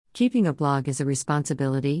Keeping a blog is a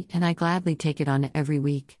responsibility, and I gladly take it on every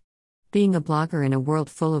week. Being a blogger in a world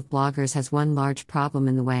full of bloggers has one large problem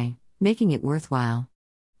in the way: making it worthwhile.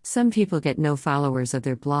 Some people get no followers of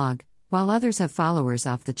their blog, while others have followers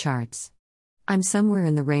off the charts. I'm somewhere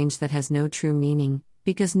in the range that has no true meaning,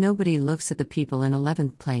 because nobody looks at the people in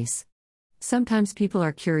 11th place. Sometimes people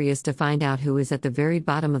are curious to find out who is at the very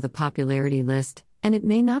bottom of the popularity list, and it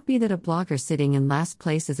may not be that a blogger sitting in last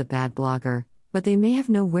place is a bad blogger, but they may have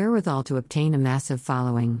no wherewithal to obtain a massive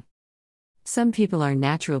following. Some people are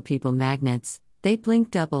natural people magnets, they blink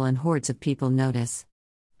double and hordes of people notice.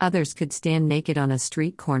 Others could stand naked on a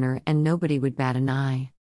street corner and nobody would bat an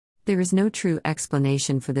eye. There is no true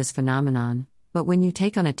explanation for this phenomenon, but when you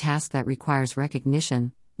take on a task that requires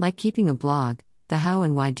recognition, like keeping a blog, the how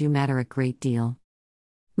and why do matter a great deal.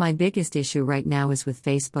 My biggest issue right now is with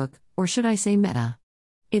Facebook, or should I say Meta.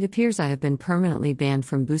 It appears I have been permanently banned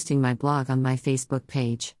from boosting my blog on my Facebook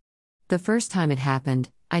page. The first time it happened,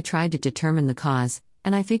 I tried to determine the cause,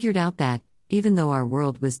 and I figured out that, even though our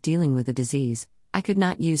world was dealing with a disease, I could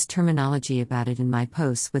not use terminology about it in my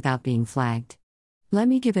posts without being flagged. Let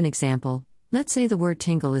me give an example. Let's say the word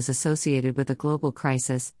tingle is associated with a global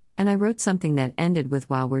crisis, and I wrote something that ended with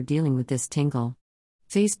 "while we're dealing with this tingle."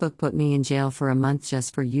 Facebook put me in jail for a month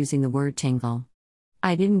just for using the word tingle.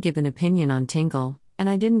 I didn't give an opinion on tingle, and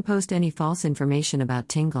I didn't post any false information about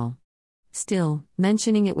tingle. Still,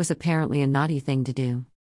 mentioning it was apparently a naughty thing to do.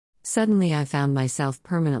 Suddenly I found myself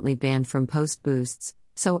permanently banned from post boosts,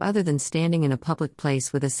 so other than standing in a public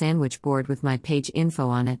place with a sandwich board with my page info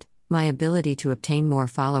on it, my ability to obtain more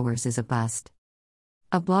followers is a bust.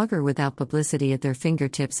 A blogger without publicity at their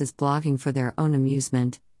fingertips is blogging for their own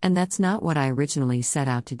amusement, and that's not what I originally set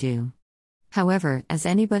out to do. However, as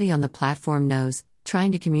anybody on the platform knows,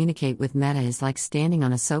 trying to communicate with Meta is like standing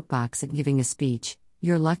on a soapbox and giving a speech.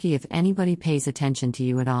 You're lucky if anybody pays attention to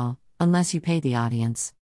you at all, unless you pay the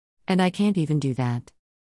audience. And I can't even do that.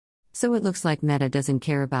 So it looks like Meta doesn't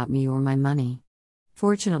care about me or my money.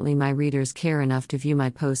 Fortunately, my readers care enough to view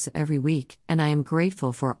my posts every week, and I am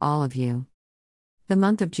grateful for all of you. The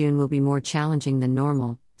month of June will be more challenging than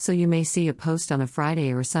normal, so you may see a post on a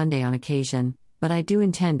Friday or Sunday on occasion, but I do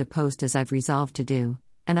intend to post as I've resolved to do,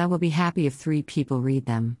 and I will be happy if 3 people read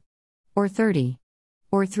them. Or 30.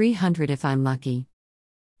 Or 300 if I'm lucky.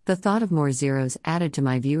 The thought of more zeros added to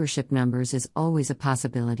my viewership numbers is always a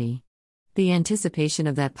possibility. The anticipation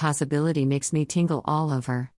of that possibility makes me tingle all over.